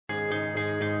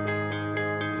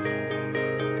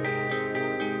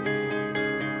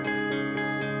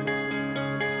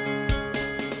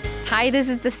Hi, this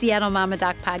is the Seattle Mama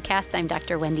Doc Podcast. I'm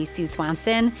Dr. Wendy Sue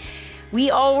Swanson. We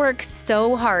all work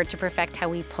so hard to perfect how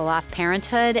we pull off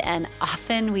parenthood, and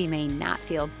often we may not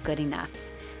feel good enough.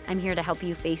 I'm here to help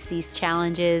you face these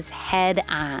challenges head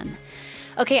on.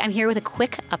 Okay, I'm here with a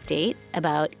quick update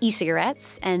about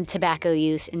e-cigarettes and tobacco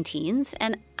use in teens.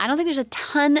 And I don't think there's a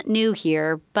ton new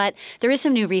here, but there is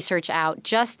some new research out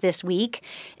just this week.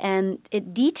 And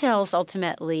it details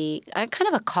ultimately kind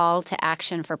of a call to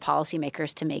action for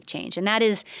policymakers to make change. And that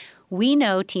is, we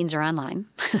know teens are online,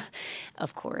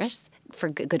 of course. For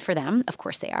good for them, of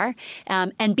course they are.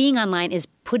 And being online is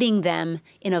putting them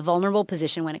in a vulnerable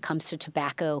position when it comes to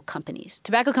tobacco companies.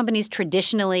 Tobacco companies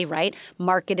traditionally, right,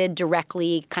 marketed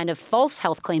directly kind of false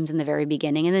health claims in the very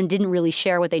beginning and then didn't really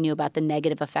share what they knew about the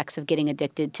negative effects of getting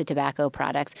addicted to tobacco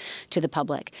products to the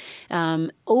public.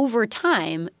 Over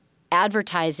time,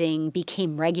 advertising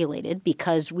became regulated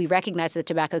because we recognized that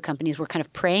tobacco companies were kind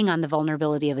of preying on the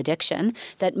vulnerability of addiction,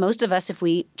 that most of us, if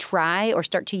we try or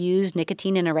start to use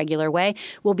nicotine in a regular way,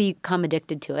 will become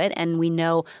addicted to it. And we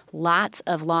know lots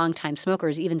of longtime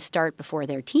smokers even start before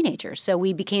they're teenagers. So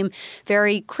we became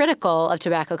very critical of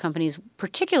tobacco companies,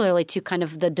 particularly to kind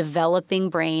of the developing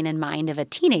brain and mind of a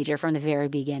teenager from the very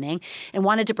beginning, and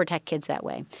wanted to protect kids that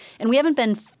way. And we haven't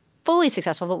been fully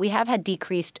successful, but we have had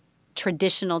decreased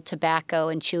traditional tobacco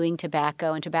and chewing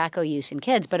tobacco and tobacco use in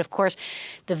kids. But of course,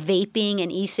 the vaping and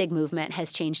e-cig movement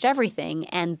has changed everything,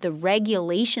 and the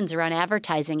regulations around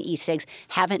advertising e-cigs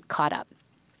haven't caught up.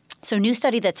 So a new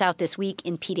study that's out this week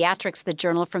in Pediatrics, the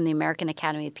journal from the American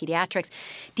Academy of Pediatrics,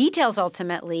 details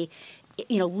ultimately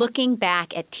looking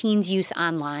back at teens' use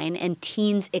online and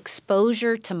teens'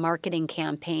 exposure to marketing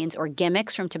campaigns or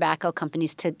gimmicks from tobacco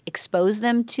companies to expose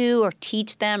them to or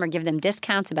teach them or give them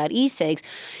discounts about e-cigs,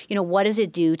 what does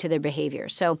it do to their behavior?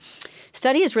 So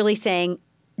study is really saying,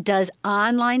 does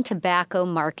online tobacco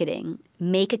marketing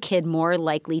make a kid more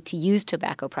likely to use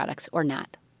tobacco products or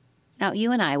not? Now,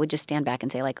 you and I would just stand back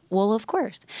and say, well, of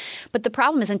course. But the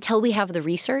problem is until we have the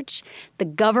research, the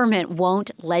government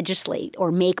won't legislate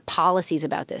or make policies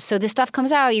about this. So this stuff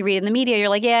comes out, you read in the media, you're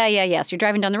like, yeah. So you're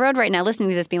driving down the road right now listening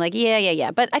to this being like, yeah.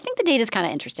 But I think the data is kind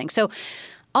of interesting. So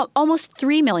almost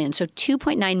 3 million, so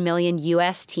 2.9 million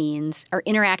U.S. teens are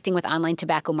interacting with online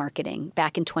tobacco marketing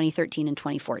back in 2013 and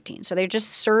 2014. So they're just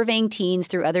surveying teens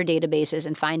through other databases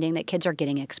and finding that kids are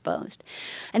getting exposed.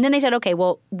 And then they said, okay,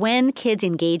 well, when kids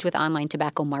engage with online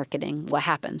tobacco marketing, what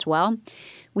happens? Well,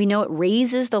 we know it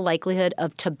raises the likelihood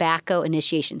of tobacco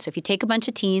initiation. So if you take a bunch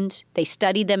of teens, they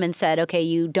studied them and said, okay,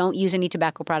 you don't use any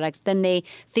tobacco products. Then they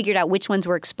figured out which ones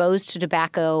were exposed to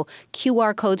tobacco,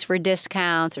 QR codes for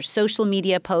discounts, or social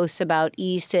media posts about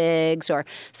e-cigs, or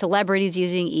celebrities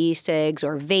using e-cigs,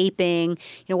 or vaping.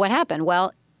 What happened?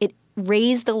 Well, it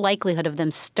raised the likelihood of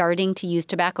them starting to use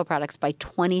tobacco products by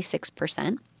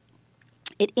 26%.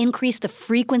 It increased the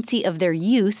frequency of their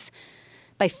use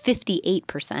by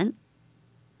 58%.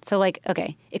 So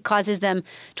it causes them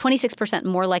 26%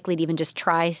 more likely to even just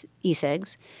try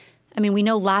e-cigs. I mean, we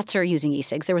know lots are using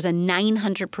e-cigs. There was a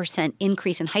 900%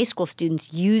 increase in high school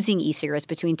students using e-cigarettes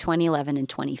between 2011 and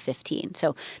 2015.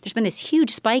 So there's been this huge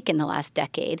spike in the last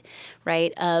decade,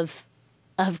 right, of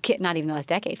not even the last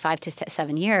decade, 5 to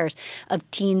 7 years, of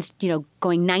teens,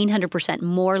 going 900%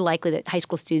 more likely that high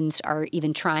school students are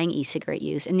even trying e-cigarette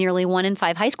use. And nearly 1 in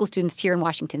 5 high school students here in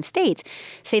Washington State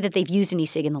say that they've used an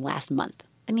e-cig in the last month.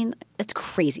 I mean, that's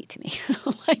crazy to me.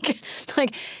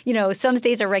 Some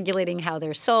states are regulating how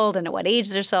they're sold and at what age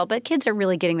they're sold, but kids are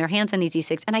really getting their hands on these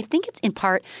e-cigs. And I think it's in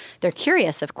part, they're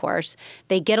curious, of course.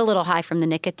 They get a little high from the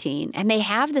nicotine, and they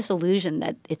have this illusion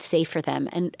that it's safe for them.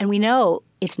 And we know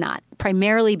it's not,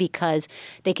 primarily because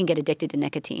they can get addicted to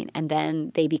nicotine, and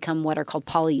then they become what are called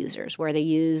polyusers, where they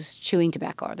use chewing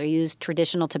tobacco, or they use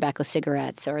traditional tobacco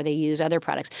cigarettes, or they use other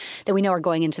products that we know are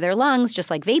going into their lungs,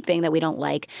 just like vaping that we don't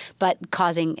like, but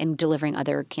causing and delivering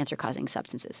other cancer-causing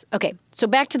substances. Okay, so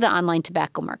back to the online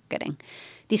tobacco marketing.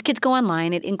 These kids go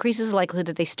online. It increases the likelihood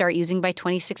that they start using by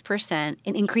 26%.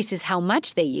 It increases how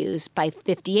much they use by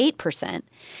 58%.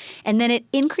 And then it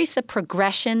increased the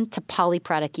progression to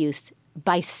polyproduct use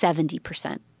by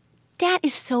 70%. That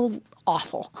is so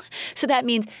awful. So that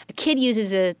means a kid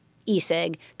uses a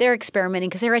e-cig, they're experimenting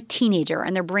because they're a teenager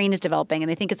and their brain is developing and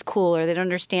they think it's cool, or they don't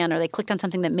understand, or they clicked on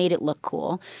something that made it look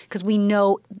cool, because we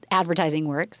know advertising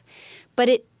works. But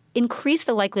it increased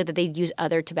the likelihood that they'd use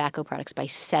other tobacco products by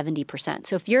 70%.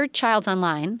 So if your child's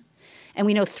online, and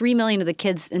we know 3 million of the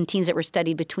kids and teens that were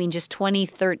studied between just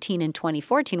 2013 and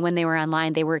 2014, when they were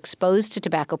online, they were exposed to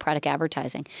tobacco product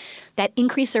advertising. That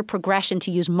increased their progression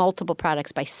to use multiple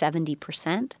products by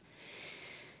 70%.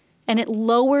 And it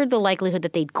lowered the likelihood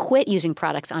that they'd quit using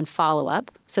products on follow-up.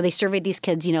 So they surveyed these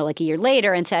kids, like a year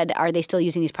later and said, are they still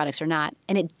using these products or not?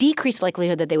 And it decreased the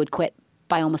likelihood that they would quit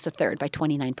by almost a third, by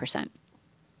 29%.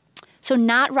 So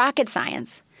not rocket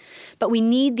science. But we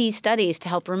need these studies to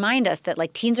help remind us that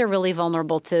teens are really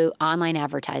vulnerable to online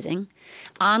advertising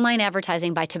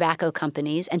by tobacco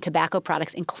companies and tobacco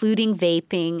products, including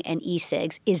vaping and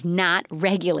e-cigs, is not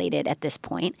regulated at this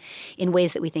point in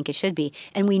ways that we think it should be.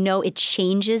 And we know it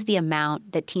changes the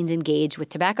amount that teens engage with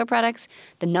tobacco products,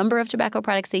 the number of tobacco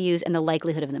products they use, and the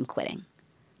likelihood of them quitting.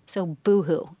 So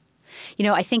boo-hoo.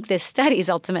 I think this study is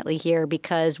ultimately here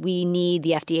because we need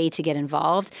the FDA to get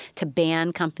involved to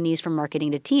ban companies from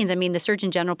marketing to teens. I mean, the Surgeon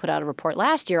General put out a report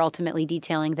last year ultimately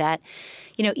detailing that,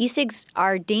 e-cigs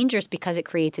are dangerous because it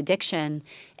creates addiction.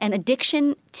 And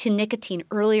addiction to nicotine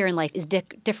earlier in life is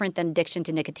different than addiction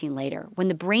to nicotine later. When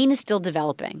the brain is still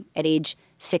developing at age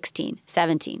 16,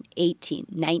 17, 18,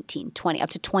 19, 20, up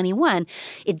to 21,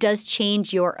 it does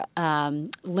change your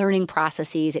learning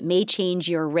processes. It may change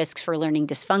your risks for learning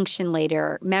dysfunction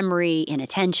later, memory,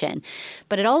 inattention.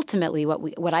 But it ultimately,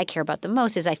 what I care about the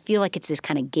most is I feel like it's this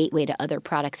kind of gateway to other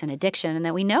products and addiction, and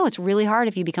that we know it's really hard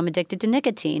if you become addicted to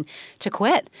nicotine to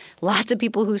quit. Lots of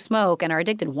people who smoke and are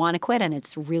addicted want to quit, and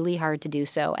it's really hard to do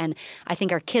so. And I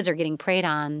think our kids are getting preyed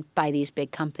on by these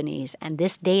big companies, and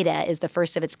this data is the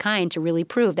first of its kind to really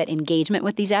prove that engagement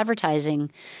with these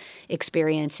advertising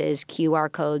experiences,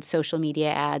 QR codes, social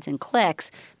media ads, and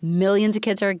clicks, millions of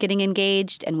kids are getting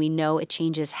engaged, and we know it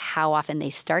changes how often they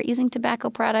start using tobacco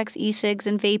products, e-cigs,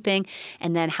 and vaping,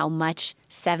 and then how much,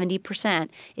 70%,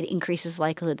 it increases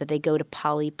likelihood that they go to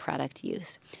poly product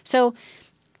use. So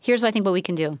here's, I think, what we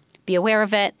can do. Be aware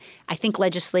of it. I think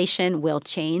legislation will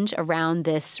change around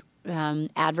this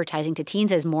advertising to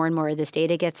teens as more and more of this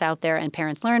data gets out there and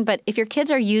parents learn. But if your kids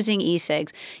are using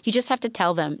e-cigs, you just have to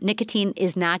tell them nicotine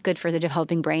is not good for the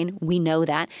developing brain. We know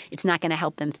that. It's not going to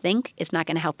help them think. It's not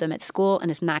going to help them at school, and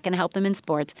it's not going to help them in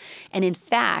sports. And in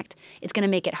fact, it's going to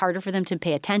make it harder for them to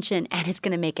pay attention, and it's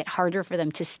going to make it harder for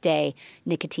them to stay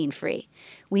nicotine-free.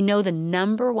 We know the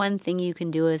number one thing you can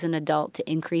do as an adult to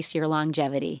increase your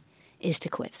longevity is to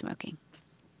quit smoking.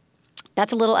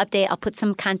 That's a little update. I'll put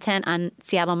some content on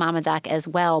Seattle Mama Doc as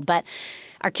well. But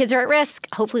our kids are at risk.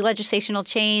 Hopefully legislation will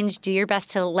change. Do your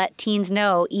best to let teens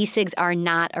know e-cigs are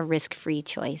not a risk-free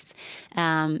choice.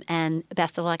 And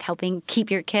best of luck helping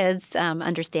keep your kids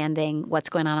understanding what's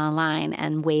going on online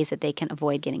and ways that they can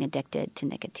avoid getting addicted to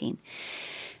nicotine.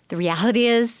 The reality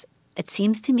is, it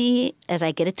seems to me, as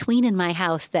I get a tween in my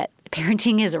house, that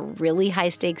parenting is a really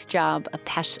high-stakes job,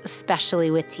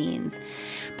 especially with teens.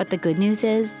 But the good news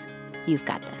is, you've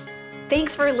got this.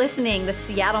 Thanks for listening. The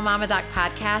Seattle Mama Doc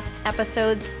podcast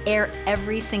episodes air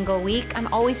every single week. I'm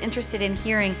always interested in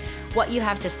hearing what you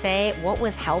have to say, what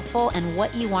was helpful, and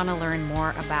what you want to learn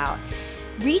more about.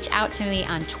 Reach out to me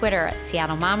on Twitter at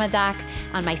Seattle Mama Doc,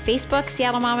 on my Facebook,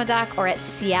 Seattle Mama Doc, or at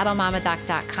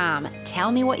seattlemamadoc.com.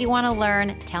 Tell me what you want to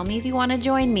learn, tell me if you want to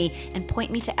join me, and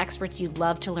point me to experts you'd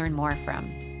love to learn more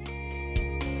from.